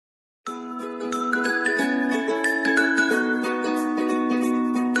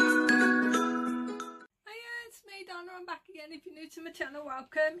channel,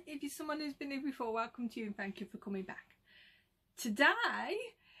 welcome. If you're someone who's been here before, welcome to you and thank you for coming back. Today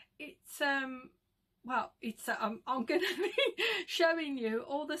it's I'm going to be showing you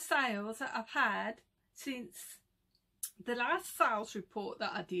all the sales that I've had since the last sales report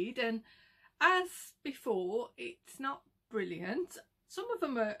that I did, and as before, it's not brilliant. Some of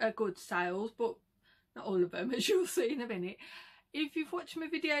them are good sales, but not all of them, as you'll see in a minute. If you've watched my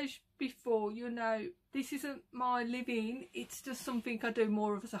videos before, you know this isn't my living. It's just something I do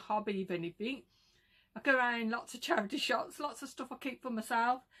more of as a hobby, if anything. I go around lots of charity shops, lots of stuff I keep for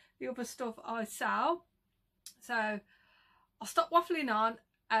myself. The other stuff I sell. So I'll stop waffling on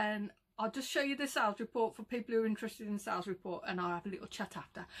and I'll just show you the sales report for people who are interested in the sales report, and I'll have a little chat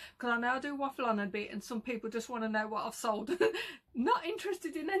after. Because I know I do waffle on a bit and some people just want to know what I've sold. Not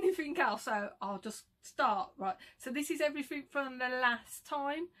interested in anything else, so I'll just start. Right, so this is everything from the last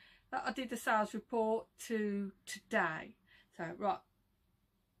time that I did the sales report to today. So right,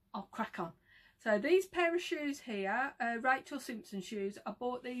 I'll crack on. So these pair of shoes here, Rachel Simpson shoes, I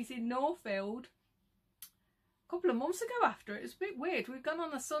bought these in Northfield couple of months ago. After it was a bit weird, we've gone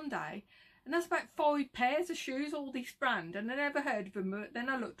on a Sunday and that's about 5 pairs of shoes, all this brand, and I never heard of them. Then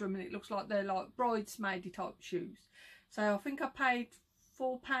I looked at them and it looks like they're like bridesmaid type shoes. So I think I paid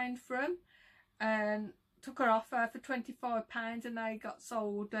 £4 for them and took her offer for £25, and they got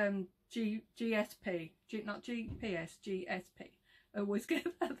sold GSP, not GPS, GSP. I always get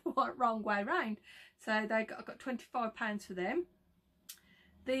that the wrong way round. So I got £25 for them.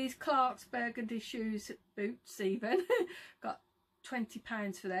 These Clark's burgundy shoes, boots even, got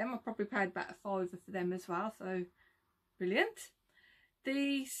 £20 for them. I probably paid about a £5 for them as well, so brilliant.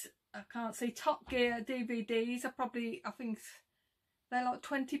 These, I can't see, Top Gear DVDs, I think they're like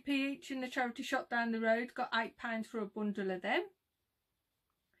 20p each in the charity shop down the road. Got £8 for a bundle of them.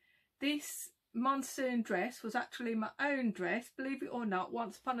 This monsoon dress was actually my own dress, believe it or not.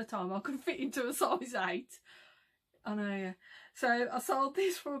 Once upon a time I could fit into a size 8. I know, yeah. So I sold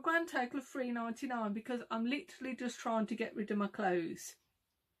this for a grand total of £3.99 because I'm literally just trying to get rid of my clothes,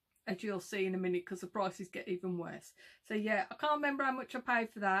 as you'll see in a minute, because the prices get even worse. So yeah, I can't remember how much I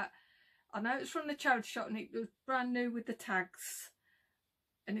paid for that. I know it's from the charity shop and it was brand new with the tags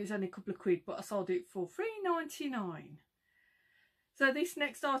and it was only a couple of quid, but I sold it for £3.99. So this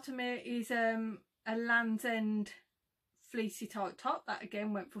next item here is a Land's End fleecy type top. That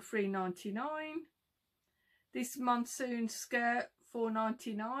again went for £3.99. This monsoon skirt,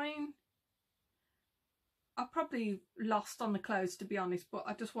 £4.99. I probably lost on the clothes, to be honest, but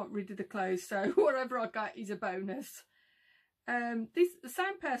I just want rid of the clothes, so whatever I got is a bonus. The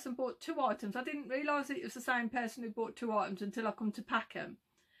same person bought 2 items. I didn't realise it was the same person who bought 2 items until I come to pack them.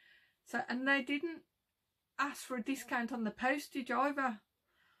 So, and they didn't ask for a discount on the postage either.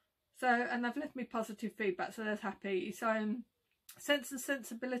 So, and they've left me positive feedback, so that's happy. So, Sense and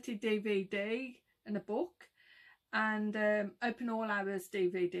Sensibility DVD and a book. And Open All Hours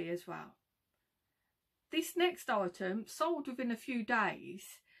DVD as well. This next item sold within a few days.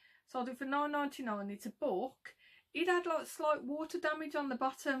 Sold it for £9.99. It's a book. It had like slight water damage on the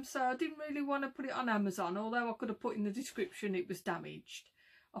bottom, so I didn't really want to put it on Amazon, although I could have put in the description it was damaged.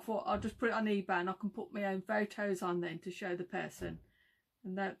 I thought I'll just put it on eBay and I can put my own photos on then to show the person.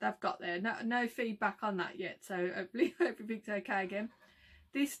 And they've got there. No feedback on that yet, so hopefully everything's okay again.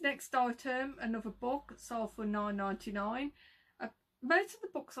 This next item, another book, sold for £9.99. Most of the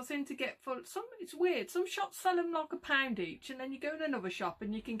books I seem to get for some. It's weird. Some shops sell them like £1 each, and then you go in another shop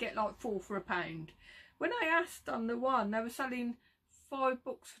and you can get like 4 for £1. When I asked on the one, they were selling 5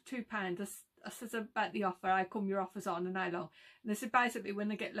 books for £2. I said about the offer. How come your offer's on and how long? And they said basically when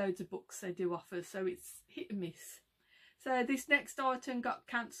they get loads of books, they do offers, so it's hit and miss. So this next item got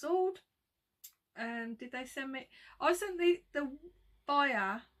cancelled. And did they send me? I sent the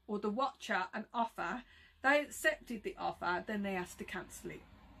buyer or the watcher an offer. They accepted the offer, then they asked to cancel it,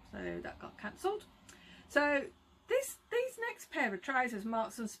 so that got cancelled. So these next pair of trousers,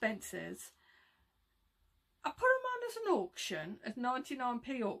 Marks and Spencer's, I put them on as an auction, as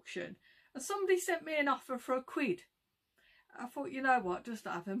 99p auction, and somebody sent me an offer for £1. I thought, you know what, just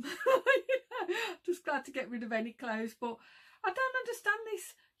have them. Just glad to get rid of any clothes, but I don't understand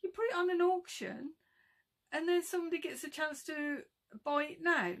this. You put it on an auction and then somebody gets a chance to buy it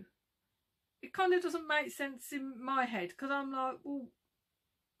now. It kind of doesn't make sense in my head, because I'm like, well,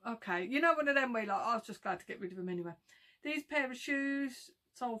 okay, you know, one of them where like, I was just glad to get rid of them anyway. These pair of shoes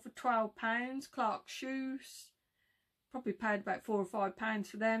sold for £12. Clark's shoes, probably paid about £4 or £5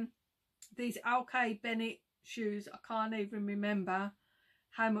 for them. These LK Bennett shoes, I can't even remember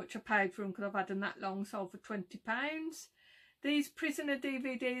how much I paid for them because I've had them that long. Sold for £20. These Prisoner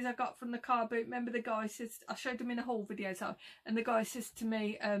DVDs I got from the car boot. Remember the guy says, I showed them in a haul video, so, and the guy says to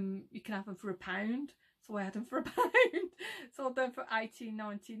me, you can have them for £1. So I had them for £1. Sold them for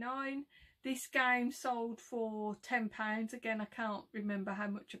 $18.99. This game sold for £10. Again, I can't remember how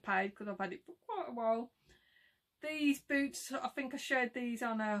much I paid because I've had it for quite a while. These boots, I think I showed these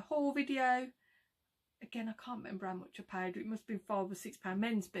on a haul video. Again, I can't remember how much I paid. It must have been £5 or £6.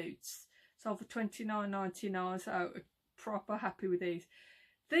 Men's boots sold for $29.99. So proper happy with these.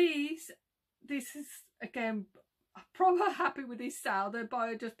 This is, again, I'm proper happy with this sale. The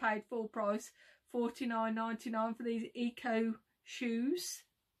buyer just paid full price, $49.99 for these eco shoes.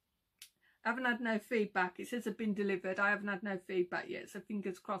 I haven't had no feedback. It says they've been delivered. I haven't had no feedback yet, so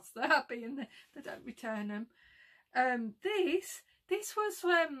fingers crossed they're happy and they don't return them. This was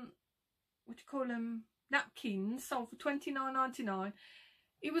what do you call them, napkins, sold for $29.99.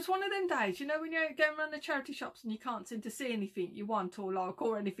 It was one of them days, you know, when you're going around the charity shops and you can't seem to see anything you want or like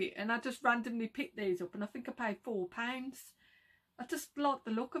or anything, and I just randomly picked these up and I think I paid £4. I just liked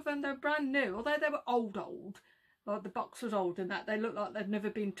the look of them. They're brand new, although they were old, like the box was old and that, they looked like they'd never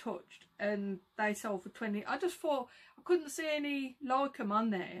been touched, and they sold for 20. I just thought I couldn't see any like them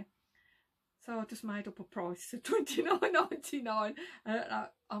on there, so I just made up a price of $29.99.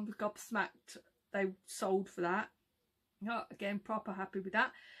 I'm gobsmacked they sold for that. Oh, again, proper happy with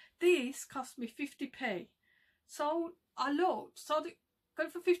that. This cost me 50p. So I looked, sold it, got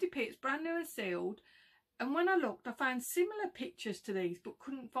it for 50p. It's brand new and sealed. And when I looked, I found similar pictures to these, but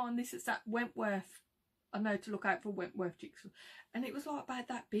couldn't find this. It's that Wentworth. I know to look out for Wentworth jigsaw. And it was like about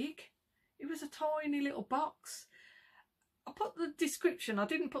that big. It was a tiny little box. I put the description. I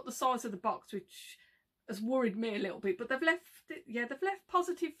didn't put the size of the box, which has worried me a little bit, but they've left it, yeah, they've left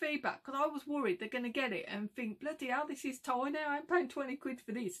positive feedback, because I was worried they're going to get it and think, bloody hell, this is tiny, I ain't paying 20 quid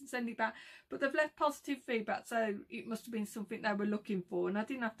for this, and send it back. But they've left positive feedback, so it must have been something they were looking for, and I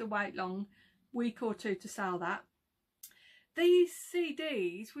didn't have to wait long, week or two, to sell that. These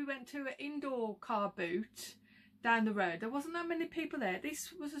CDs, we went to an indoor car boot down the road. There wasn't that many people there.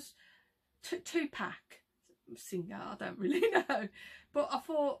 This was a two-pack. Singer, I don't really know, but I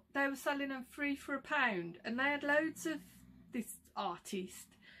thought they were selling them free for £1, and they had loads of this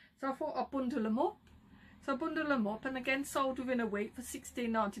artist, so I thought I'd bundle them up. So I bundled them up, and again sold within a week for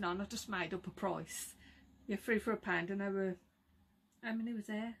 $16.99. I just made up a price, yeah, free for £1. And they were, how many was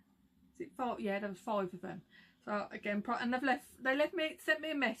there? Is it 5? Yeah, there was 5 of them. So again, and sent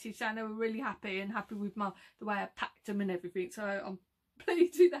me a message saying they were really happy and happy with the way I packed them and everything, so I'm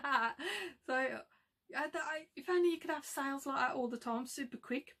pleased with that. So if only you could have sales like that all the time, super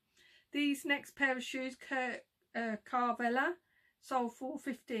quick. These next pair of shoes, Carvella, sold for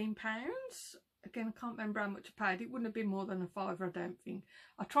 £15. Again, I can't remember how much I paid. It wouldn't have been more than a £5, I don't think.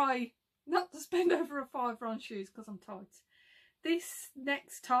 I try not to spend over a £5 on shoes because I'm tight. This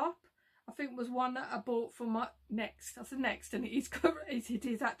next top, I think, was one that I bought for my next. I said next, and it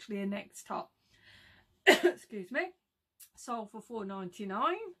is actually a next top. Excuse me. Sold for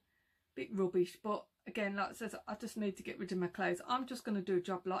 $4.99. Bit rubbish, but again, like I said, I just need to get rid of my clothes. I'm just going to do a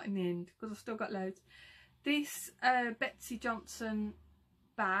job lot in the end because I've still got loads. This Betsy Johnson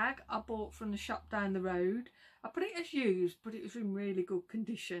bag I bought from the shop down the road. I put it as used, but it was in really good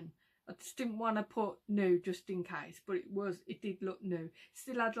condition. I just didn't want to put new just in case, but it did look new.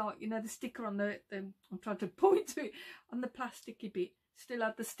 Still had, like, you know, the sticker on the I'm trying to point to it, on the plasticky bit. Still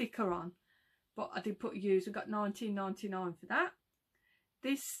had the sticker on, but I did put used. I got $19.99 for that.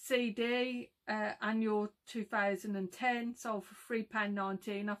 This CD, annual 2010, sold for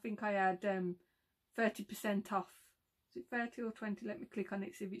 £3.19. I think I had 30% off. Is it 30 or 20? Let me click on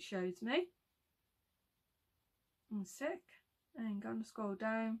it, see if it shows me. 1 sec. Hang on, scroll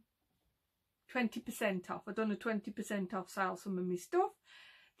down. 20% off. I've done a 20% off sale, some of my stuff.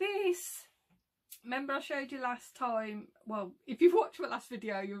 This, remember I showed you last time, well, if you've watched my last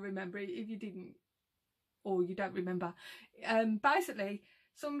video, you'll remember it. If you didn't, or you don't remember, basically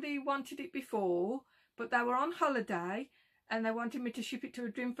somebody wanted it before, but they were on holiday and they wanted me to ship it to a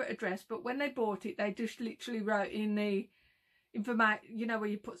Drimford address, but when they bought it, they just literally wrote in the information, you know, where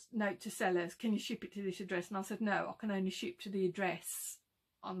you put note to sellers, can you ship it to this address? And I said, no, I can only ship to the address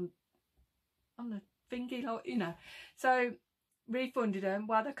on the thingy, like, you know. So refunded them.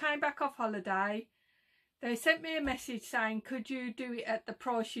 Well, they came back off holiday. They sent me a message saying, could you do it at the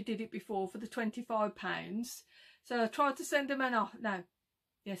price you did it before for the £25? So I tried to send them an offer. No,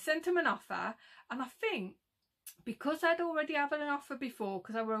 yeah, sent them an offer. And I think because I'd already had an offer before,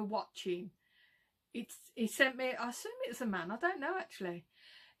 because I were watching, he sent me, I assume it's a man, I don't know actually.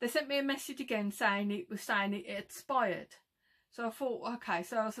 They sent me a message again saying it expired. So I thought, okay,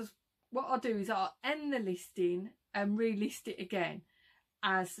 so I said, what I'll do is I'll end the listing and relist it again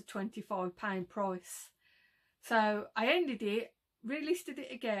as the £25 price. So I ended it, relisted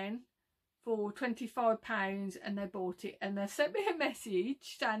it again for £25, and they bought it, and they sent me a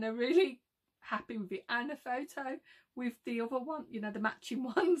message saying they're really happy with it, and a photo with the other one, you know, the matching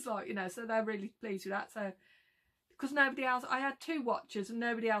ones, like, you know, so they're really pleased with that. So because nobody else, I had 2 watchers and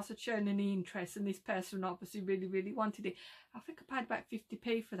nobody else had shown any interest, and this person obviously really wanted it. I think I paid about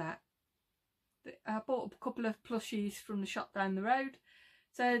 50p for that. I bought a couple of plushies from the shop down the road.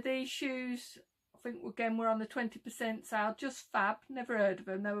 So these shoes, I think again we're on the 20% sale, just fab, never heard of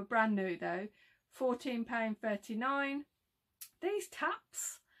them, they were brand new though, £14.39. These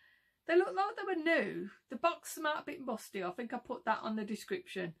taps, they look like they were new. The box might a bit musty, I think I put that on the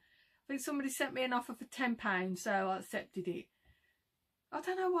description. I think somebody sent me an offer for £10, so I accepted it. I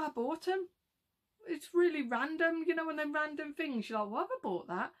don't know why I bought them. It's really random, you know, one of them random things, you're like, why have I bought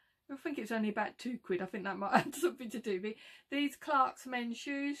that? I think it's only about £2. I think that might have something to do with it. These Clark's men's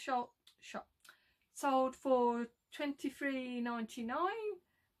shoes sold for £23.99.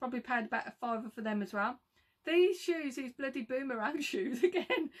 Probably paid about a £5 for them as well. These shoes, these bloody boomerang shoes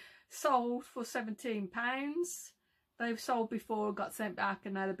again, sold for £17. They've sold before and got sent back,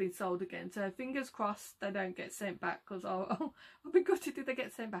 and now they've been sold again. So fingers crossed they don't get sent back, because I'll be gutted if they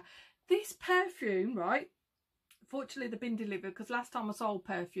get sent back. This perfume, right? Fortunately, they've been delivered, because last time I sold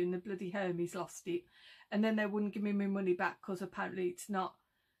perfume, the bloody Hermes lost it, and then they wouldn't give me my money back because apparently it's not,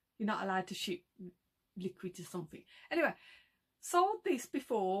 you're not allowed to ship liquids or something. Anyway, sold this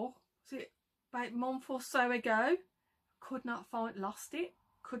before, was it about a month or so ago? Could not find, lost it,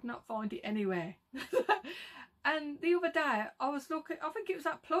 could not find it anywhere. And the other day I was looking, I think it was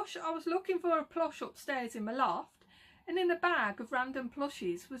that plush, I was looking for a plush upstairs in my loft, and in a bag of random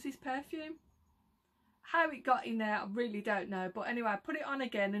plushies was this perfume. How it got in there I really don't know, but anyway I put it on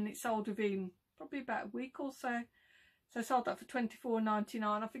again and it sold within probably about a week or so. So I sold that for £24.99.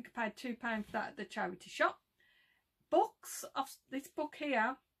 I think I paid £2 for that at the charity shop. Books, this book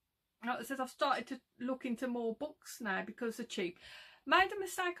here, like I said, I've started to look into more books now because they're cheap. Made a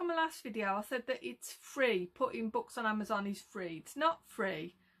mistake on my last video. I said that it's free. Putting books on Amazon is free. It's not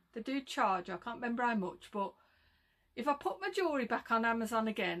free. They do charge. I can't remember how much, but if I put my jewellery back on Amazon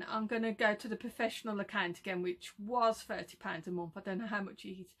again, I'm going to go to the professional account again, which was £30 a month. I don't know how much it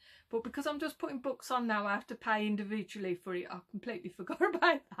is. But because I'm just putting books on now, I have to pay individually for it. I completely forgot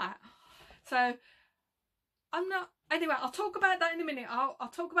about that. So I'm not... Anyway, I'll talk about that in a minute.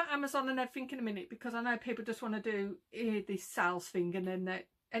 I'll talk about Amazon and everything in a minute, because I know people just want to do this sales thing and then they...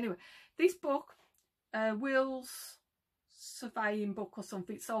 Anyway, this book, Will's surveying book or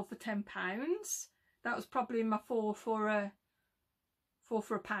something, sold for £10. That was probably in my 4 for a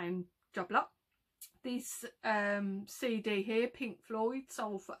 £1 job lot. This CD here, Pink Floyd,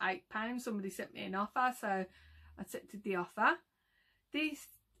 sold for £8. Somebody sent me an offer, so I accepted the offer. This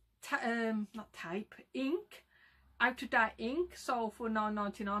not tape, ink, Out of Date ink, sold for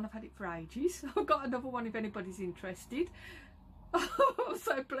 £9.99. I've had it for ages. I've got another one if anybody's interested. I'm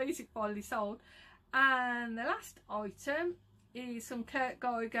so pleased it finally sold. And the last item is some Kurt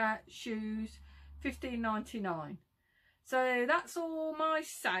Geiger shoes, £15.99. So that's all my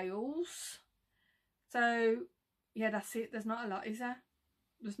sales. So yeah, that's it. There's not a lot, is there?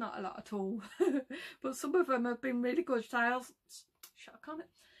 There's not a lot at all. But some of them have been really good sales. Shut up, can't it?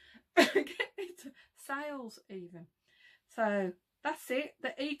 Sales even. So that's it.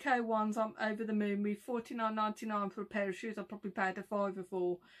 The eco ones I'm over the moon with. £49.99 for a pair of shoes. I probably paid a £5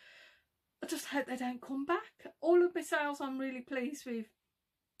 for. I just hope they don't come back. All of my sales I'm really pleased with.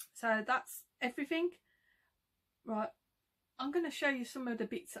 So that's everything. Right, I'm going to show you some of the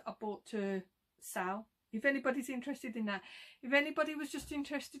bits that I bought to sell, if anybody's interested in that. If anybody was just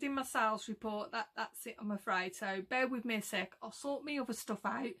interested in my sales report, that's it, I'm afraid. So bear with me a sec. I'll sort my other stuff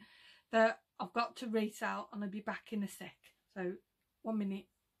out that I've got to resell, and I'll be back in a sec. So 1 minute.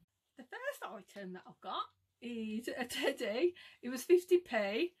 The first item that I've got is a teddy. It was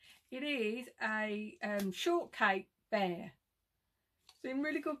 50p. It is a shortcake bear. It's in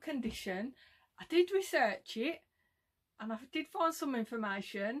really good condition. I did research it, and I did find some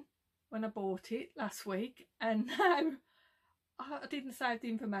information when I bought it last week, and now I didn't save the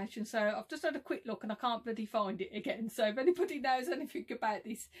information, so I've just had a quick look and I can't bloody find it again. So if anybody knows anything about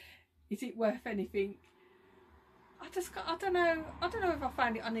this, is it worth anything? I don't know if I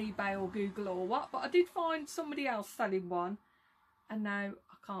found it on eBay or Google or what, but I did find somebody else selling one, and now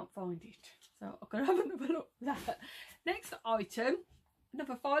I can't find it. So I'm going to have another look at that. Next item,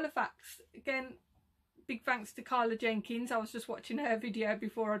 another file of facts. Again, big thanks to Carla Jenkins. I was just watching her video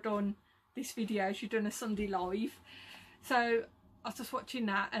before I done this video. She'd done a Sunday live, so I was just watching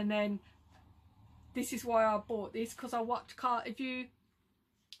that, and then this is why I bought this, because I watch if you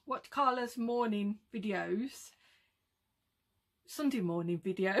watch Carla's morning videos, Sunday morning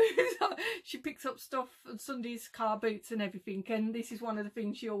videos, she picks up stuff on Sundays, car boots and everything, and this is one of the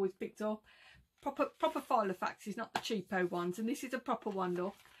things she always picked up. Proper Filofaxes, not the cheapo ones, and this is a proper one.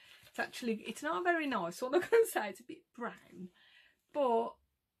 Look, it's not a very nice one, I'm going to say. It's a bit brown, but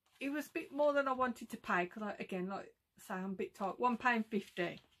it was a bit more than I wanted to pay, because again, like I say, I'm a bit tight. £1.50.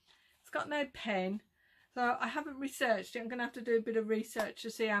 It's got no pen, so I haven't researched it. I'm going to have to do a bit of research to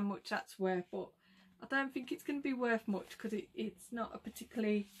see how much that's worth, but I don't think it's going to be worth much, because it's not a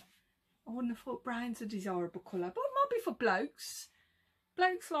particularly... I wouldn't have thought brown's a desirable colour, but it might be for blokes.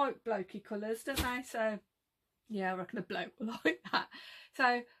 Blokes like blokey colours, don't they? So yeah, I reckon a bloke will like that.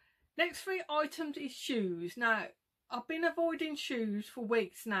 So next 3 items is shoes. Now, I've been avoiding shoes for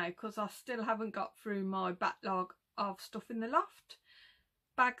weeks now, because I still haven't got through my backlog of stuff in the loft.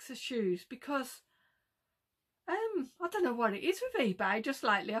 Bags of shoes, because I don't know what it is with eBay just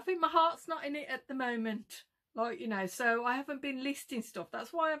lately. I think my heart's not in it at the moment, like, you know, so I haven't been listing stuff.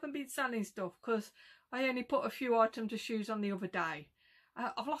 That's why I haven't been selling stuff, because I only put a few items of shoes on the other day.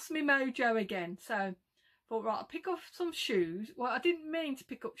 I've lost my mojo again, so I thought, right, I'll pick up some shoes. Well, I didn't mean to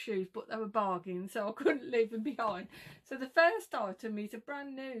pick up shoes, but they were bargains, so I couldn't leave them behind. So the first item is a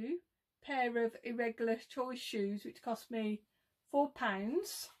brand new pair of irregular choice shoes, which cost me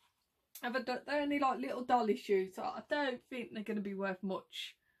 £4. They're only like little dolly shoes, so I don't think they're going to be worth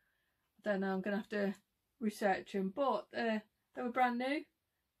much. I don't know, I'm going to have to research them, but they were brand new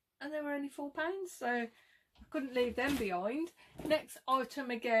and they were only £4, so I couldn't leave them behind. Next item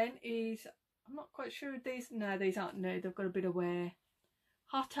again is, I'm not quite sure of these. No, these aren't new, they've got a bit of wear.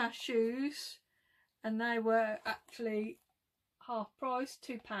 Hotter shoes, and they were actually half price,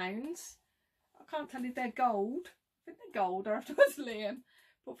 £2. I can't tell if they're gold. I think they're gold, I have to ask Liam.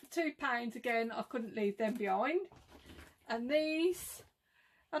 But for £2 again, I couldn't leave them behind. And these,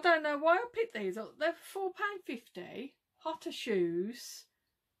 I don't know why I picked these up. They're £4.50. Hotter shoes.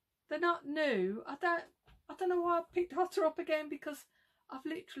 They're not new. I don't know why I picked Hotter up again, because I've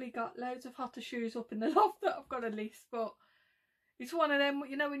literally got loads of Hotter shoes up in the loft that I've got a list. But it's one of them,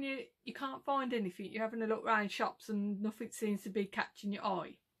 you know, when you can't find anything, you're having a look around shops and nothing seems to be catching your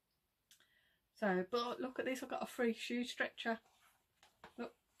eye. So, but look at this, I've got a free shoe stretcher.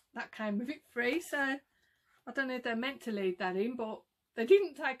 Look, that came with it free, so I don't know if they're meant to leave that in, but they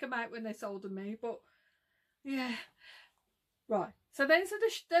didn't take them out when they sold them me. But yeah, right, so those are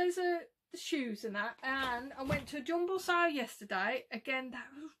the shoes and that. And I went to a jumble sale yesterday. Again, that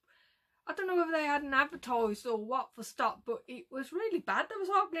was, I don't know whether they hadn't advertised or what for stock, but it was really bad. There was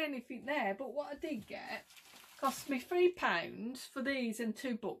hardly anything there. But what I did get cost me £3 for these and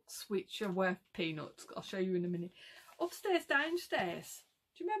 2 books, which are worth peanuts. I'll show you in a minute. Upstairs, downstairs.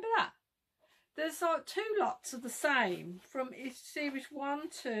 Do you remember that? There's like 2 lots of the same from series 1,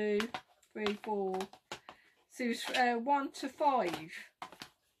 2, 3, 4, series 1 to 5.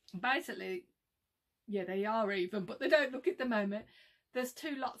 Basically, yeah, they are even, but they don't look at the moment. There's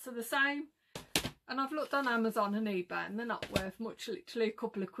 2 lots of the same, and I've looked on Amazon and eBay, and they're not worth much, literally a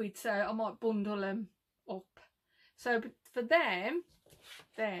couple of quid, so I might bundle them up. So for them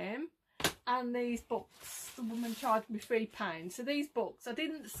and these books, the woman charged me £3. So these books, I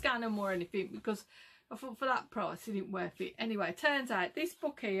didn't scan them or anything, because I thought for that price it didn't worth it. Anyway, turns out this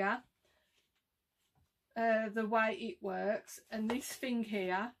book here, the way it works, and this thing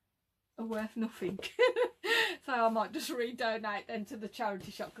here are worth nothing. So I might just redonate them to the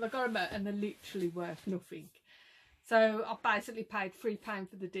charity shop, because I got them out and they're literally worth nothing. So I basically paid £3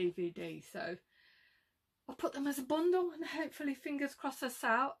 for the DVD. So I'll put them as a bundle, and hopefully, fingers crossed, I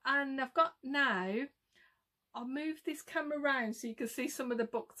sell. And I've got now, I'll move this camera around so you can see some of the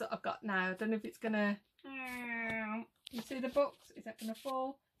books that I've got now. I don't know if it's gonna, you see the books? Is that gonna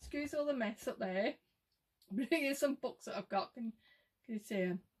fall? Excuse all the mess up there. But here's some books that I've got. Can you see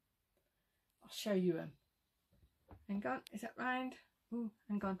them? I'll show you them. Hang on, is that round? Oh,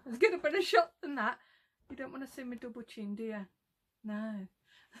 hang on. Let's get a better shot than that. You don't want to see my double chin, do you? No.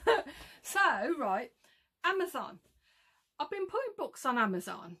 So, right, Amazon. I've been putting books on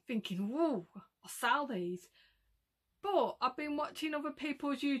Amazon thinking, whoa, I'll sell these. But I've been watching other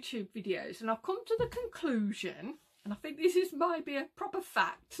people's YouTube videos, and I've come to the conclusion, and I think this is maybe a proper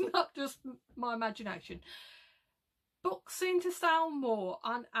fact, not just my imagination. Books seem to sell more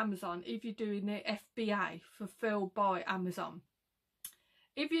on Amazon if you're doing the FBA, fulfilled by Amazon.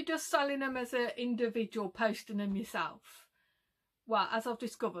 If you're just selling them as an individual, posting them yourself, well, as I've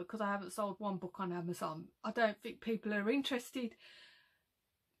discovered, because I haven't sold one book on Amazon, I don't think people are interested.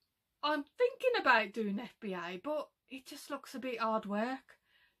 I'm thinking about doing FBA, but it just looks a bit hard work.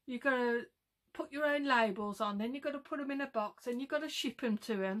 You've got to put your own labels on, then you've got to put them in a box, and you've got to ship them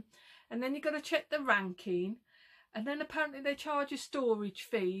to them, and then you've got to check the ranking, and then apparently they charge you storage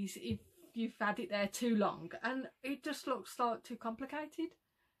fees if you've had it there too long, and it just looks like too complicated.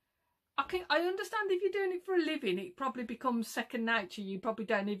 I understand if you're doing it for a living, it probably becomes second nature. You probably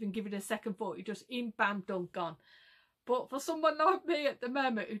don't even give it a second thought. You just in, bam, done, gone. But for someone like me at the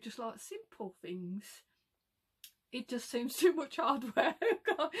moment who just likes simple things, it just seems too much hard work.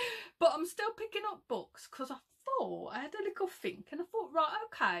 But I'm still picking up books because I had a little think, and I thought, right,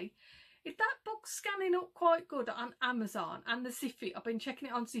 okay, if that book's scanning up quite good on Amazon and the Ziffit, I've been checking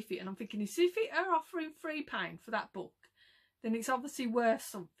it on Ziffit, and I'm thinking, if Ziffit are offering £3 for that book, then it's obviously worth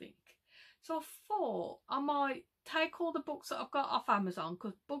something. So I thought I might take all the books that I've got off Amazon,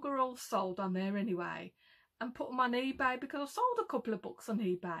 because bugger all sold on there anyway, and put them on eBay, because I've sold a couple of books on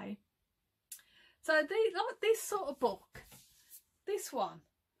eBay. So like this sort of book, this one,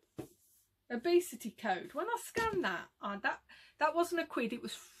 Obesity Code, when I scanned that, that wasn't £1, it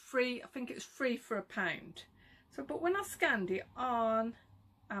was free. I think it was free for £1. So, but when I scanned it on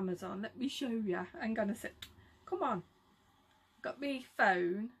Amazon, let me show you. I'm gonna say, come on, got me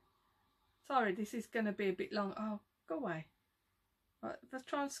phone. Sorry, this is going to be a bit long. Oh, go away. Right, let's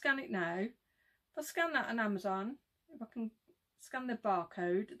try and scan it now. If I scan that on Amazon, if I can scan the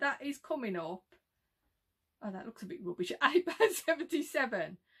barcode, that is coming up. Oh, that looks a bit rubbish.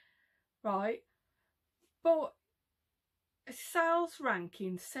 £8.77. Right. But sales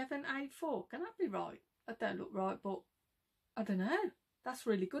ranking 784. Can that be right? That don't look right, but I don't know. That's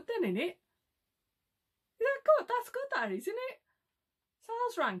really good then, isn't it? Is that good? That's good, that, isn't it?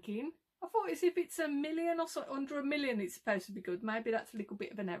 Sales ranking. I thought as if it's 1 million or so, under 1 million it's supposed to be good. Maybe that's a little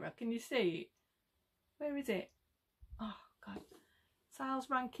bit of an error. Can you see it? Where is it? Oh, God.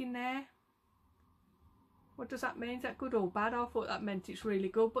 Sales ranking there. What does that mean? Is that good or bad? I thought that meant it's really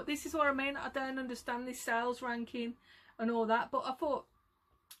good. But this is what I mean. I don't understand this sales ranking and all that. But I thought,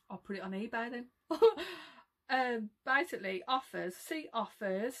 I'll put it on eBay then. Basically, offers. See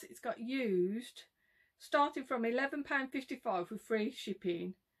offers. It's got used. Starting from £11.55 with free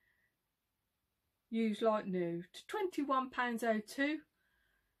shipping. Used like new to £21.02.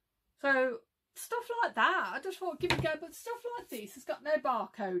 So stuff like that, I just thought give it a go. But stuff like this has got no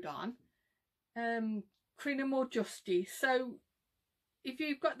barcode on. Creating more justice. So if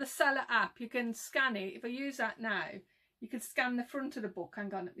you've got the seller app, you can scan it. If I use that now, you can scan the front of the book.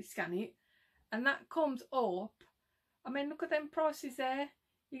 Hang on, let me scan it, and that comes up. I mean, look at them prices there.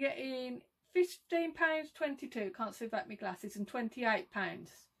 You're getting £15.22. Can't see without my glasses, and £28.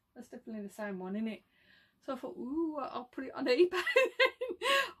 That's definitely the same one, isn't it? So I thought, ooh, I'll put it on eBay then.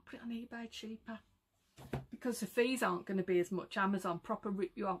 I'll put it on eBay cheaper. Because the fees aren't going to be as much. Amazon proper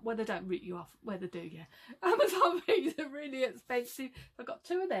rip you off. Well, they don't rip you off. Well, they do, yeah. Amazon fees are really expensive. I got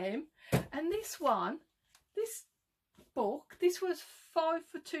 2 of them. And this one, this book, this was 5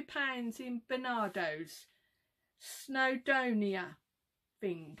 for £2 in Bernardo's Snowdonia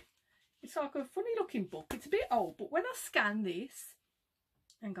thing. It's like a funny looking book. It's a bit old, but when I scan this,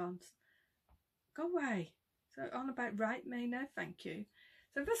 hang on, go away. So on about right me, no thank you.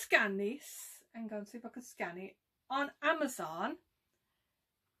 So if I scan this, hang on, see if I can scan it on Amazon.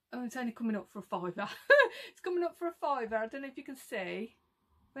 Oh, it's only coming up for a £5. It's coming up for a £5. I don't know if you can see.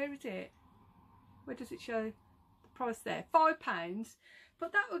 Where is it? Where does it show the price there? £5.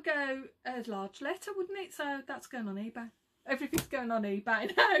 But that would go as large letter, wouldn't it? So that's going on eBay. Everything's going on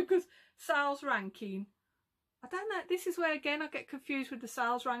eBay now because sales ranking. I don't know. This is where again I get confused with the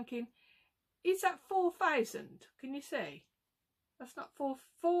sales ranking. Is that 4,000? Can you see? That's not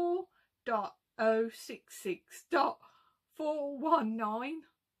 4.066.419.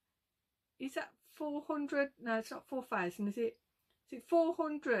 Is that 400? No, it's not 4,000, is it? Is it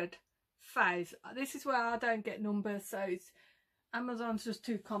 400,000? This is where I don't get numbers, so it's Amazon's just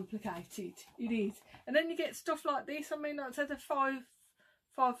too complicated. It is. And then you get stuff like this. I mean, like I said, 5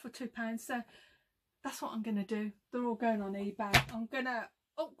 for £2. So that's what I'm going to do. They're all going on eBay. I'm going to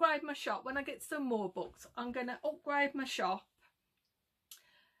upgrade my shop. When I get some more books, I'm going to upgrade my shop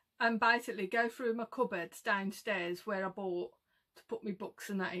and basically go through my cupboards downstairs where I bought to put my books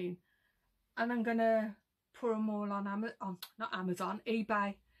and that in. And I'm going to put them all on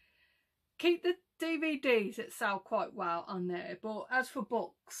eBay. Keep the DVDs that sell quite well on there. But as for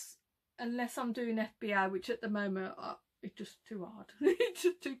books, unless I'm doing FBA, which at the moment it's just too hard. It's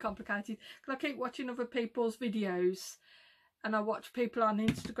just too complicated. Because I keep watching other people's videos. And I watch people on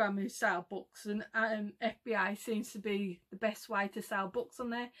Instagram who sell books, and FBA seems to be the best way to sell books on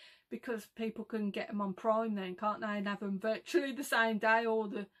there because people can get them on Prime then, can't they, and have them virtually the same day or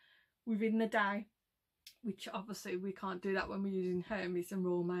within the day, which obviously we can't do that when we're using Hermes and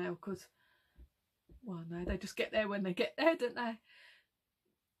Raw Mail because Well, no, they just get there when they get there, don't they?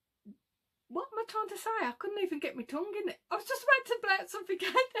 What am I trying to say? I couldn't even get my tongue in it. I was just about to blurt something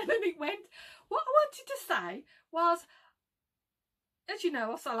out and then it went. What I wanted to say was, as you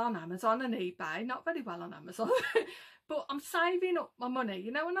know, I sell on Amazon and eBay. Not very well on Amazon. But I'm saving up my money.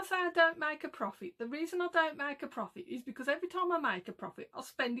 You know, when I say I don't make a profit, the reason I don't make a profit is because every time I make a profit, I'll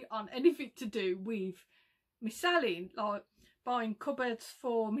spend it on anything to do with me selling, like buying cupboards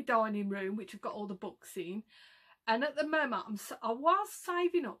for my dining room, which have got all the books in. And at the moment, I was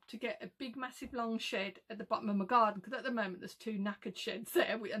saving up to get a big, massive, long shed at the bottom of my garden, because at the moment there's 2 knackered sheds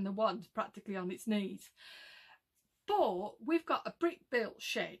there, and the one's practically on its knees. But we've got a brick-built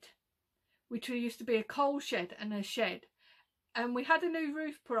shed, which used to be a coal shed and a shed. And we had a new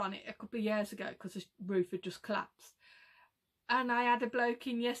roof put on it a couple of years ago because the roof had just collapsed. And I had a bloke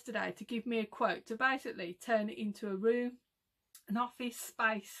in yesterday to give me a quote to basically turn it into a room, an office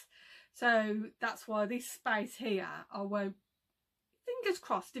space. So that's why this space here, I won't, fingers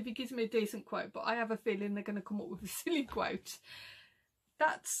crossed if he gives me a decent quote, but I have a feeling they're going to come up with a silly quote.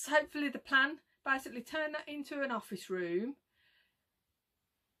 That's hopefully the plan. Basically turn that into an office room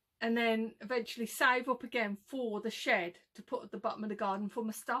and then eventually save up again for the shed to put at the bottom of the garden for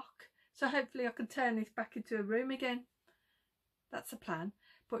my stock. So hopefully I can turn this back into a room again. That's the plan.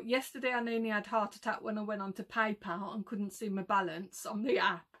 But yesterday I nearly had a heart attack when I went onto PayPal and couldn't see my balance on the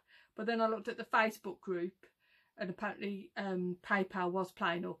app. But then I looked at the Facebook group and apparently PayPal was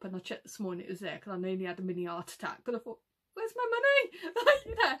playing up, and I checked this morning, it was there, because I nearly had a mini heart attack. Because I thought, where's my money? Like,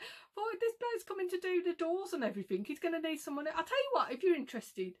 you know, thought this bloke's coming to do the doors and everything, he's going to need some money. I'll tell you what, if you're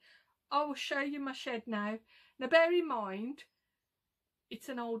interested, I will show you my shed now. Now bear in mind, it's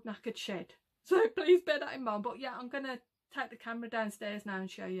an old knackered shed. So please bear that in mind. But yeah, I'm going to take the camera downstairs now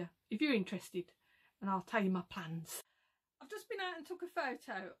and show you, if you're interested, and I'll tell you my plans. I've just been out and took a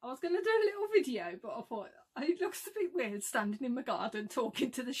photo. I was going to do a little video, but I thought it looks a bit weird standing in my garden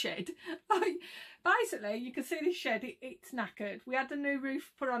talking to the shed. Basically, you can see this shed, it's knackered. We had a new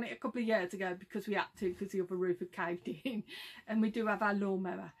roof put on it a couple of years ago because we had to, because the other roof had caved in. And we do have our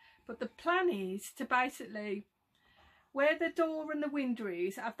lawnmower. But the plan is to basically, where the door and the window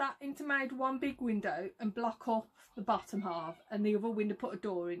is, have that intermade one big window and block off the bottom half, and the other window put a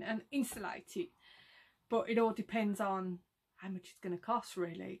door in and insulate it. But it all depends on how much it's going to cost,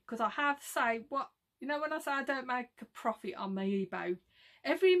 really. Because I have to say, you know, when I say I don't make a profit on my eBay,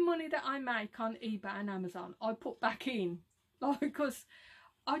 every money that I make on eBay and Amazon, I put back in. Like, because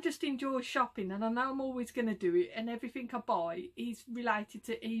I just enjoy shopping, and I know I'm always going to do it, and everything I buy is related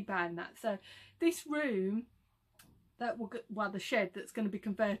to eBay and that. So this room, the shed that's going to be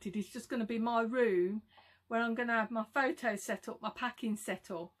converted, is just going to be my room where I'm going to have my photos set up, my packing set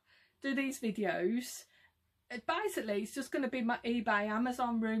up, do these videos. Basically it's just going to be my eBay,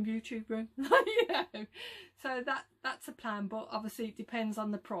 Amazon room, YouTube room. You know, so that's a plan. But obviously it depends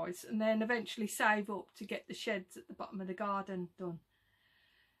on the price, and then eventually save up to get the sheds at the bottom of the garden done.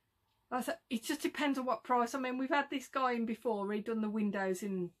 It just depends on what price. I mean, we've had this guy in before, he'd done the windows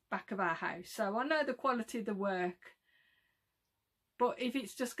in back of our house, so I know the quality of the work. But if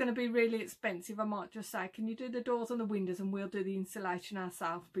it's just going to be really expensive, I might just say, can you do the doors and the windows and we'll do the insulation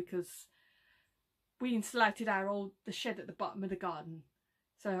ourselves, because we insulated the shed at the bottom of the garden.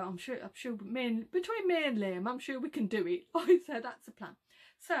 So I'm sure between me and Liam, I'm sure we can do it. So that's the plan.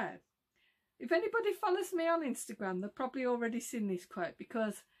 So if anybody follows me on Instagram, they've probably already seen this quote,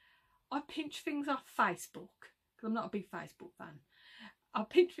 because I pinch things off Facebook, because I'm not a big Facebook fan. I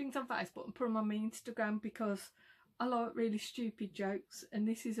pinch things on Facebook and put them on my Instagram because I like really stupid jokes, and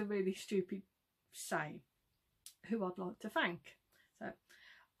this is a really stupid saying. Who I'd like to thank. So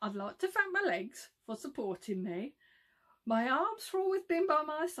I'd like to thank my legs for supporting me, my arms for always being by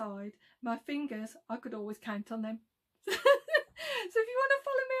my side, my fingers, I could always count on them. So if you want to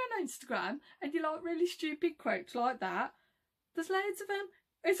follow me on Instagram and you like really stupid quotes like that, there's loads of them.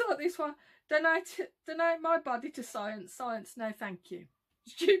 It's like this one: donate my body to science, science no thank you.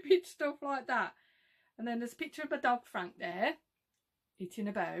 Stupid stuff like that. And then there's a picture of my dog Frank there eating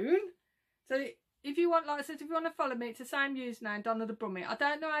a bone. So if you want, like I said, if you want to follow me, it's the same username, Donna the Brummie. I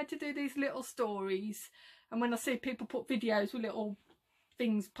don't know how to do these little stories, and when I see people put videos with little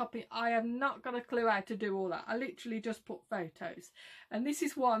things popping, I have not got a clue how to do all that. I literally just put photos. And this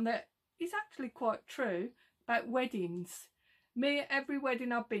is one that is actually quite true about weddings. Me, every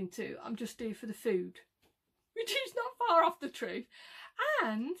wedding I've been to, I'm just here for the food, which is not far off the truth.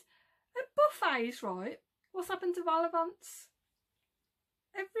 And at buffets, right, what's happened to vol au vents?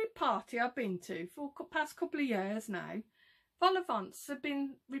 Every party I've been to for the past couple of years now, vol au vents have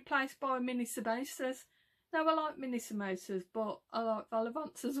been replaced by mini samosas. Now, I like mini samosas, but I like vol au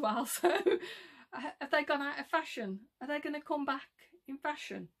vents as well. So Have they gone out of fashion? Are they going to come back in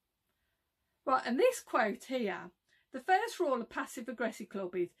fashion? Right, and this quote here, the first rule of passive-aggressive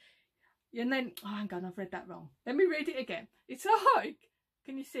club is, and then, oh, hang on, I've read that wrong. Let me read it again. It's like,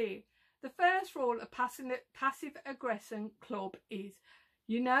 can you see it? The first rule of passive-aggressive club is,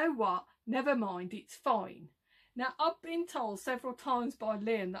 you know what, never mind, it's fine. Now, I've been told several times by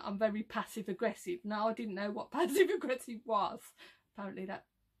Liam that I'm very passive-aggressive. Now, I didn't know what passive-aggressive was. Apparently,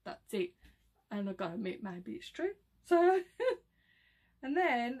 that's it. And I've got to admit, maybe it's true. So, and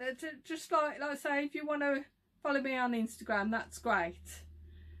then, just like I say, if you want to follow me on Instagram, that's great.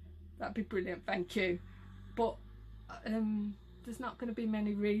 That'd be brilliant, thank you. But there's not going to be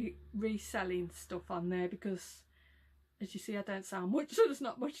many reselling stuff on there because, as you see, I don't sell much, so there's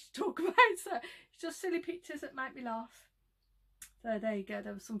not much to talk about. So it's just silly pictures that make me laugh. So there you go,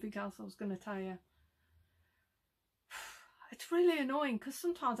 there was something else I was going to tell you. It's really annoying because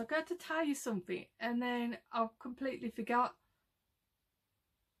sometimes I go to tell you something and then I've completely forgot.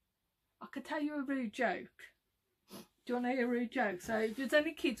 I could tell you a rude joke. Do you want to hear a rude joke? So if there's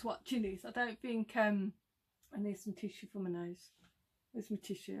any kids watching this, I don't think I need some tissue for my nose. Where's my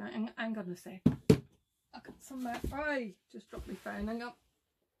tissue? Hang on a sec. I got some oh, just dropped my phone. Hang on.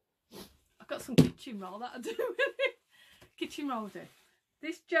 I've got some kitchen roll that I do with it. Kitchen roll do.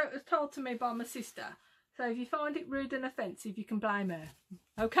 This joke was told to me by my sister. So if you find it rude and offensive, you can blame her.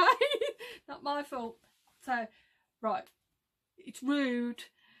 Okay? Not my fault. So, right. It's rude.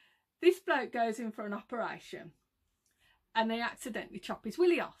 This bloke goes in for an operation and they accidentally chop his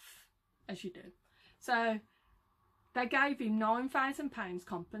willy off, as you do. So they gave him £9,000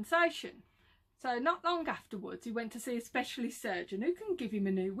 compensation. So not long afterwards, he went to see a specialist surgeon who can give him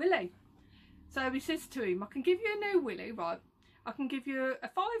a new willy. So he says to him, I can give you a new willy, right? I can give you a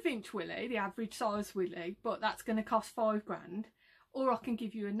 5-inch willy, the average size willy, but that's going to cost £5 grand. Or I can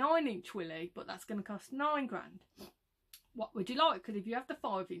give you a 9-inch willy, but that's going to cost £9 grand. What would you like? Because if you have the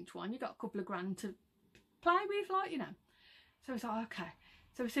 5-inch one, you've got a couple of grand to play with, like, you know. So he's like, okay.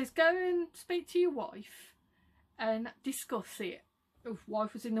 So he says, go and speak to your wife and discuss it. His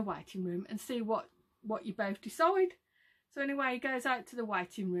wife was in the waiting room and see what you both decide. So anyway, he goes out to the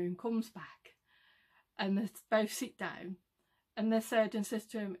waiting room, comes back, and they both sit down. And the surgeon says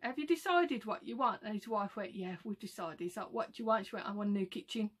to him, have you decided what you want? And his wife went, yeah, we've decided. He's like, what do you want? She went, I want a new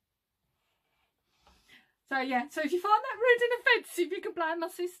kitchen. So yeah, so if you find that rude and offensive, you can blame my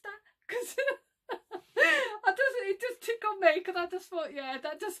sister. Because it just tickled me, because I just thought, yeah,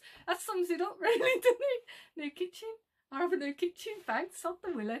 that sums it up really, doesn't it? New kitchen. I have a new kitchen, thanks, not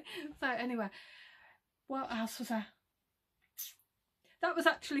the willy. So anyway, what else was there? That was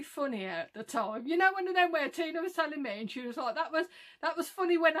actually funny at the time. You know, one of them where Tina was telling me and she was like, that was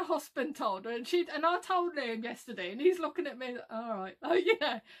funny when her husband told her, and I told Liam yesterday and he's looking at me, all right, oh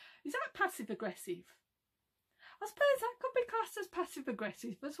yeah. Is that passive aggressive? I suppose that could be classed as passive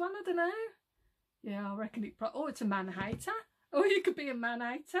aggressive as well, I don't know. Yeah, I reckon it's a man hater. Or you could be a man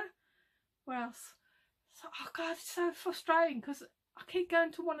hater. What else? So, oh God, it's so frustrating because I keep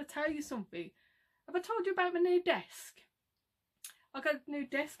going to want to tell you something. Have I told you about my new desk? I got a new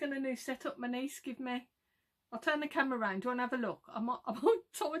desk and a new setup my niece gave me. I'll turn the camera around. Do you want to have a look? I might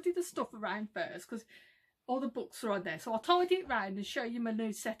tidy the stuff around first because all the books are on there. So I'll tidy it around and show you my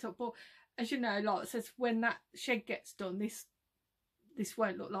new setup. But as you know, like it says, when that shed gets done, this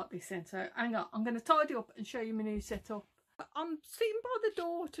won't look like this then. So hang on, I'm going to tidy up and show you my new setup. I'm sitting by the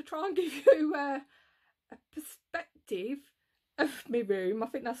door to try and give you a perspective of my room. I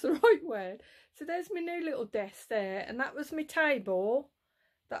think that's the right word. So there's my new little desk there, and that was my table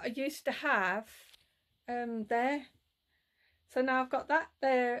that I used to have there. So now I've got that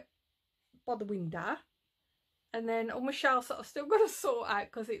there by the window, and then all my shelves that I've still got to sort out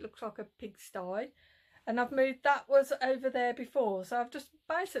because it looks like a pigsty, and I've moved that was over there before. So I've just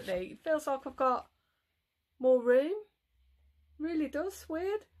basically, it feels like I've got more room. Really does.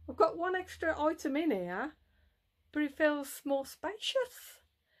 Weird. I've got one extra item in here, but it feels more spacious.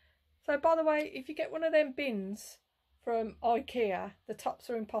 So by the way, if you get one of them bins from IKEA, the tops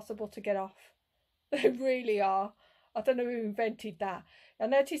are impossible to get off. They really are. I don't know who invented that. I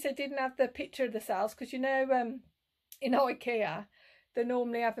noticed they didn't have the picture of the cells because, you know, in IKEA they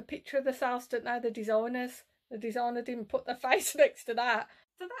normally have a picture of the cells, don't they, the designers. The designer didn't put their face next to that.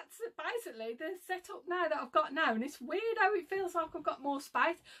 So that's basically the setup now that I've got now, and it's weird how it feels like I've got more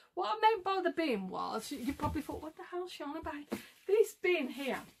space. What I meant by the bin was, you probably thought, what the hell's she on about? This bin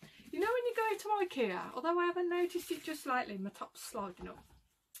here, you know when you go to IKEA, although I haven't noticed it just lately, my top's sliding up,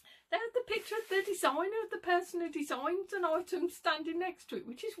 they have the picture of the designer, of the person who designs an item standing next to it,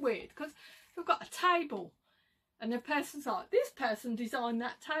 which is weird because we've got a table And the person's like, this person designed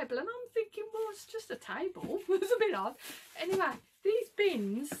that table. And I'm thinking, well, it's just a table. It's a bit odd. Anyway, these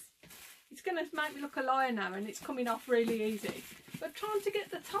bins, it's going to make me look a liar now, and it's coming off really easy. But trying to get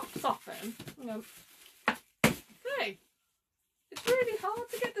the tops off them, you know, hey, it's really hard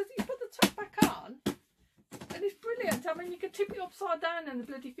to get you put the top back on. And it's brilliant. I mean, you could tip it upside down and the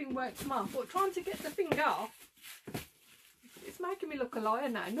bloody thing won't come off. But trying to get the thing off, it's making me look a liar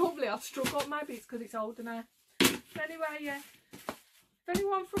now. Normally I'd struggle. Maybe it's because it's older now. But anyway, yeah. If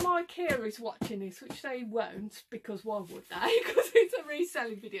anyone from Ikea is watching this, which they won't, because why would they? Because it's a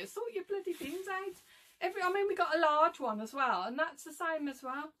reselling video. Sort your bloody bins out. I mean, we got a large one as well, and that's the same as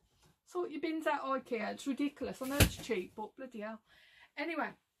well. Sort your bins out, Ikea. It's ridiculous. I know it's cheap, but bloody hell. Anyway,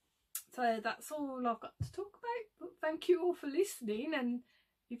 so that's all I've got to talk about. But thank you all for listening, and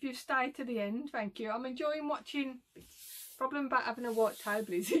if you've stayed to the end, thank you. I'm enjoying watching. Problem about having a white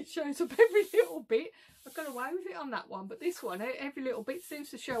table is it shows up every little bit. I got away with it on that one, but this one, every little bit seems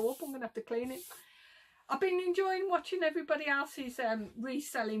to show up. I'm going to have to clean it. I've been enjoying watching everybody else's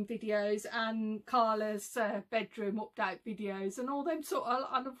reselling videos and Carla's bedroom update videos and all them sort of.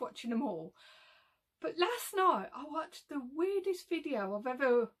 I love watching them all. But last night I watched the weirdest video I've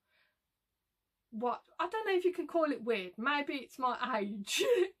ever watched. I don't know if you can call it weird. Maybe it's my age.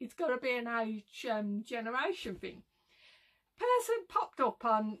 It's got to be an age generation thing. Person popped up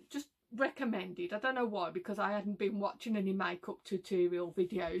on, just recommended, I don't know why, because I hadn't been watching any makeup tutorial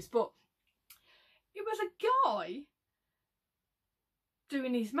videos, but it was a guy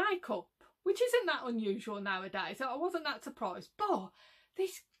doing his makeup, which isn't that unusual nowadays, so I wasn't that surprised. But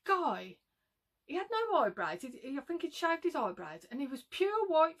this guy, he had no eyebrows. I think he'd shaved his eyebrows, and he was pure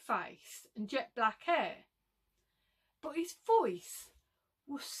white face and jet black hair, but his voice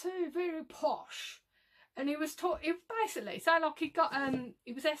was so very posh. And he was basically, so like he got,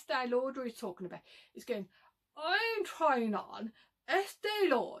 it was Estee Lauder he's talking about. He's going, I'm trying on Estee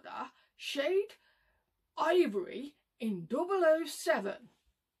Lauder shade ivory in 007.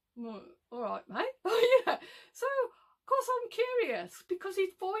 Well, all right, mate. Oh, yeah. So, of course, I'm curious because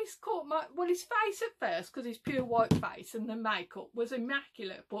his voice caught his face at first, because his pure white face and the makeup was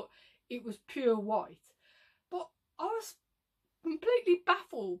immaculate, but it was pure white. But I was completely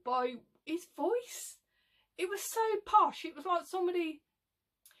baffled by his voice. It was so posh. It was like somebody,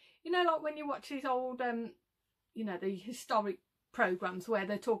 you know, like when you watch these old, you know, the historic programmes where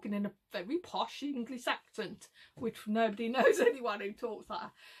they're talking in a very posh English accent, which nobody knows anyone who talks like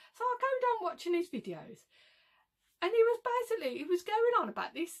that. So I go down watching his videos, and he was going on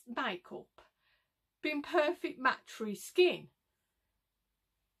about this makeup being perfect match for his skin.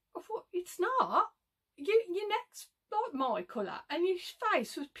 I thought, it's not. Your neck's like my colour and your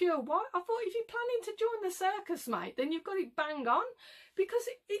face was pure white. I thought, if you're planning to join the circus, mate, then you've got it bang on, because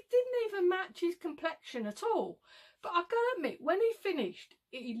it didn't even match his complexion at all. But I gotta admit, when he finished,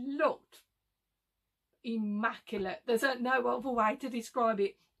 he looked immaculate. There's no other way to describe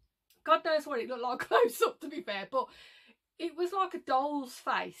it. God knows what it looked like close up, to be fair, but it was like a doll's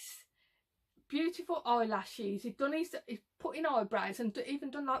face. Beautiful eyelashes. He'd put in eyebrows and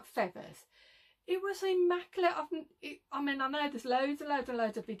even done like feathers. It was immaculate. I mean, I know there's loads of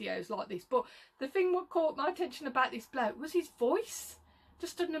videos like this, but the thing what caught my attention about this bloke was his voice.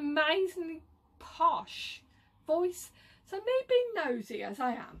 Just an amazingly posh voice. So me being nosy as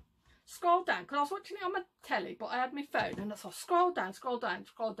I am, scroll down, because I was watching it on my telly, but I had my phone, and so I scroll down,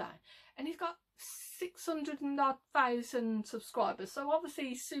 and he's got 600,000 subscribers. So obviously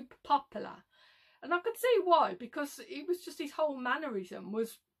he's super popular, and I could see why, because it was just his whole mannerism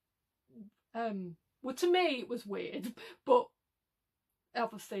was. Well, to me it was weird, but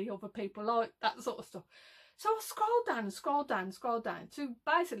obviously other people like that sort of stuff. So I scrolled down to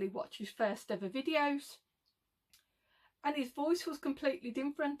basically watch his first ever videos, and his voice was completely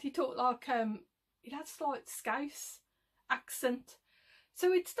different. He talked like he had slight Scouse accent.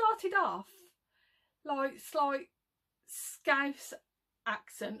 So it started off like slight Scouse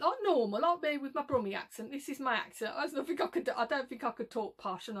accent, like normal, like me with my Brummie accent. This is my accent. I don't think I could talk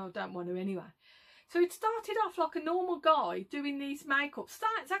posh, and I don't want to anyway. So it started off like a normal guy doing these makeups,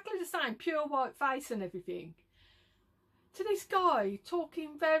 exactly the same, pure white face and everything, to this guy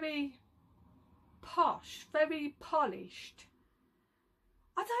talking very posh, very polished.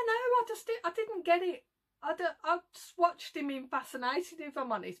 I don't know, I didn't get it. I just watched him in fascination, if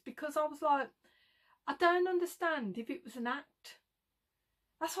I'm honest, because I was like, I don't understand if it was an act.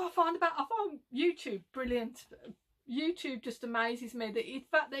 That's what I find YouTube brilliant. YouTube just amazes me, that in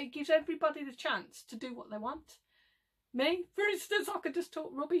fact it gives everybody the chance to do what they want. Me, for instance, I could just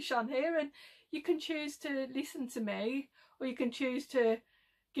talk rubbish on here, and you can choose to listen to me, or you can choose to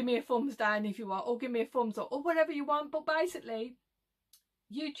give me a thumbs down if you want, or give me a thumbs up, or whatever you want. But basically,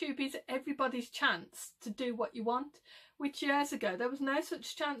 YouTube is everybody's chance to do what you want, which years ago there was no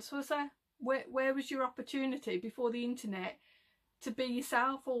such chance, was there? Where was your opportunity before the internet to be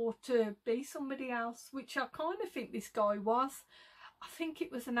yourself or to be somebody else, which I kind of think this guy was. I think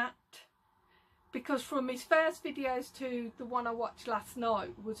it was an act, because from his first videos to the one I watched last night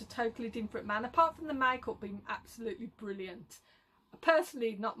was a totally different man, apart from the makeup being absolutely brilliant.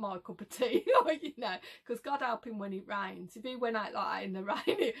 Personally, not my cup of tea, like, you know, because God help him when it rains. If he went out like that in the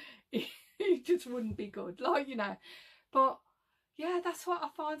rain, it just wouldn't be good, like, you know. But yeah, that's what I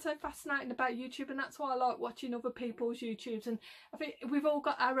find so fascinating about YouTube, and that's why I like watching other people's YouTubes. And I think we've all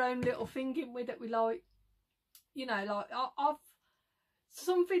got our own little thing in with that we like, you know. Like I've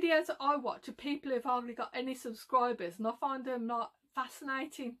some videos that I watch of people who've hardly got any subscribers, and I find them like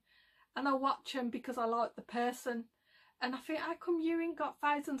fascinating, and I watch them because I like the person. And I think, how come you ain't got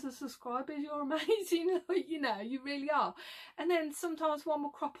thousands of subscribers? You're amazing, you know, you really are. And then sometimes one will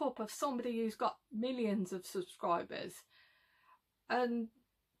crop up of somebody who's got millions of subscribers, and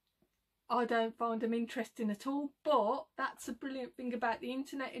I don't find them interesting at all. But that's a brilliant thing about the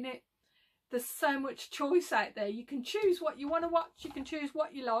internet, innit? There's so much choice out there. You can choose what you want to watch. You can choose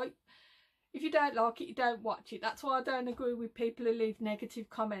what you like. If you don't like it, you don't watch it. That's why I don't agree with people who leave negative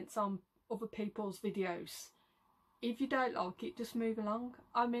comments on other people's videos. If you don't like it, just move along.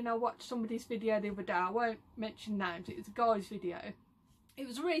 I mean, I watched somebody's video the other day. I won't mention names. It was a guy's video. It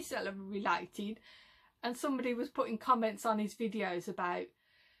was reseller related. And somebody was putting comments on his videos about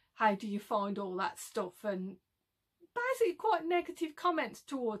how do you find all that stuff. And basically quite negative comments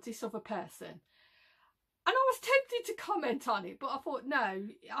towards this other person. And I was tempted to comment on it. But I thought, no.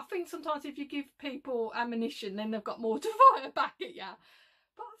 I think sometimes if you give people ammunition, then they've got more to fire back at you.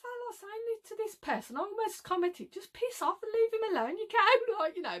 But I felt like saying it to this person. I almost commented, just piss off and leave him alone, you can,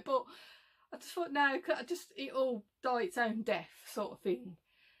 like, you know. But I just thought, no, it all die its own death sort of thing.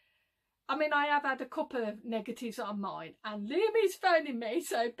 I mean, I have had a couple of negatives on mine, and Liam is phoning me,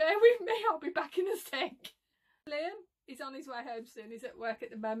 so bear with me, I'll be back in a sec. Liam is on his way home soon. He's at work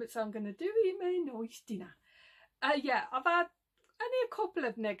at the moment, so I'm going to do him a nice dinner. Yeah, I've had only a couple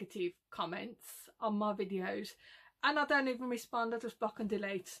of negative comments on my videos. And I don't even respond, I just block and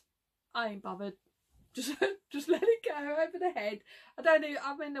delete. I ain't bothered. Just let it go over the head. I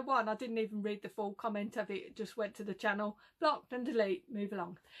mean, the one, I didn't even read the full comment of it. Just went to the channel, blocked and delete, move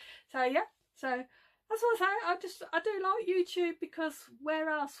along. So yeah, so that's what I say. I do like YouTube, because where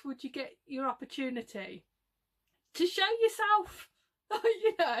else would you get your opportunity to show yourself?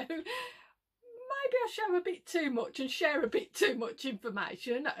 You know, maybe I show a bit too much and share a bit too much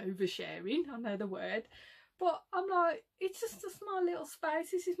information, oversharing, I know the word. But I'm like, it's just my little space.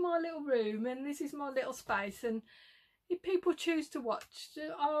 This is my little room, and this is my little space. And if people choose to watch,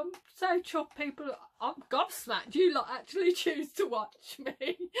 I'm so chuffed. People, I'm gobsmacked. You lot actually choose to watch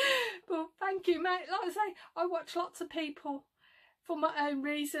me. But thank you, mate. Like I say, I watch lots of people for my own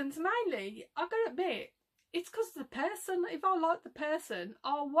reasons. Mainly, I've got to admit, it's because of the person. If I like the person,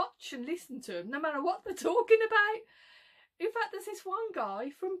 I'll watch and listen to them, no matter what they're talking about. In fact, there's this one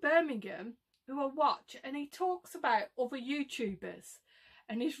guy from Birmingham who I watch, and he talks about other YouTubers,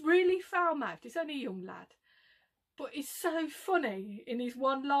 and he's really foul-mouthed. He's only a young lad, but he's so funny in his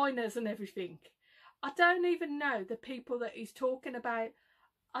one-liners and everything. I don't even know the people that he's talking about.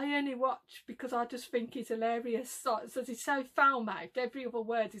 I only watch because I just think he's hilarious. So he's so foul-mouthed. Every other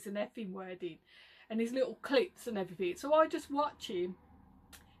word is an effing word in, and his little clips and everything. So I just watch him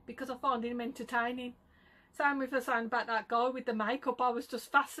because I find him entertaining. Same with the saying about that guy with the makeup. I was just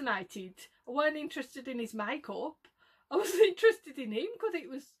fascinated. I weren't interested in his makeup. I was interested in him because it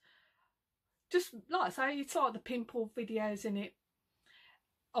was just, like I say, it's like the pimple videos in it.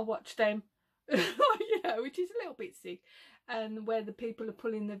 I watch them, you know, which is a little bit sick. And where the people are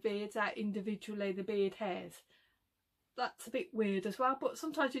pulling the beards out individually, the beard hairs. That's a bit weird as well. But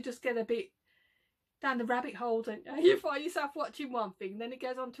sometimes you just get a bit down the rabbit hole, don't you? You find yourself watching one thing, then it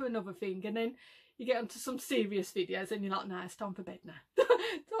goes on to another thing, and then you get onto some serious videos and you're like, no, it's time for bed now.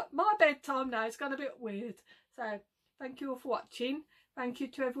 My bedtime now, it's gone a bit weird. So thank you all for watching. Thank you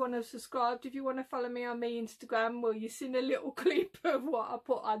to everyone who's subscribed. If you want to follow me on my Instagram, well, you've seen a little clip of what I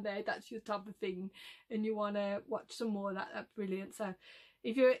put on there. That's your type of thing. And you want to watch some more, that's brilliant. So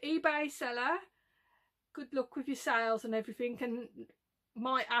if you're an eBay seller, good luck with your sales and everything. And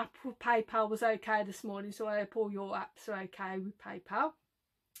my app with PayPal was okay this morning, so I hope all your apps are okay with PayPal.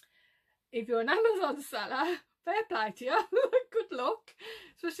 If you're an Amazon seller, fair play to you. Good luck.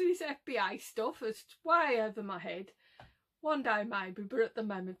 Especially this FBA stuff. It's way over my head. One day maybe, but at the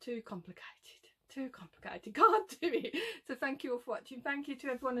moment too complicated. too complicated, can't do it. So thank you all for watching. Thank you to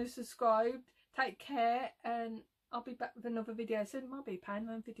everyone who's subscribed. Take care, and I'll be back with another video soon. It might be a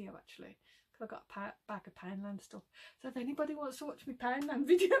Poundland video actually, because I've got a bag of Poundland stuff. So if anybody wants to watch me Poundland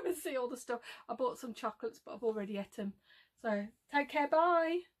video and see all the stuff, I bought some chocolates but I've already ate them. So take care,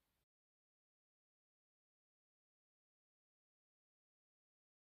 bye.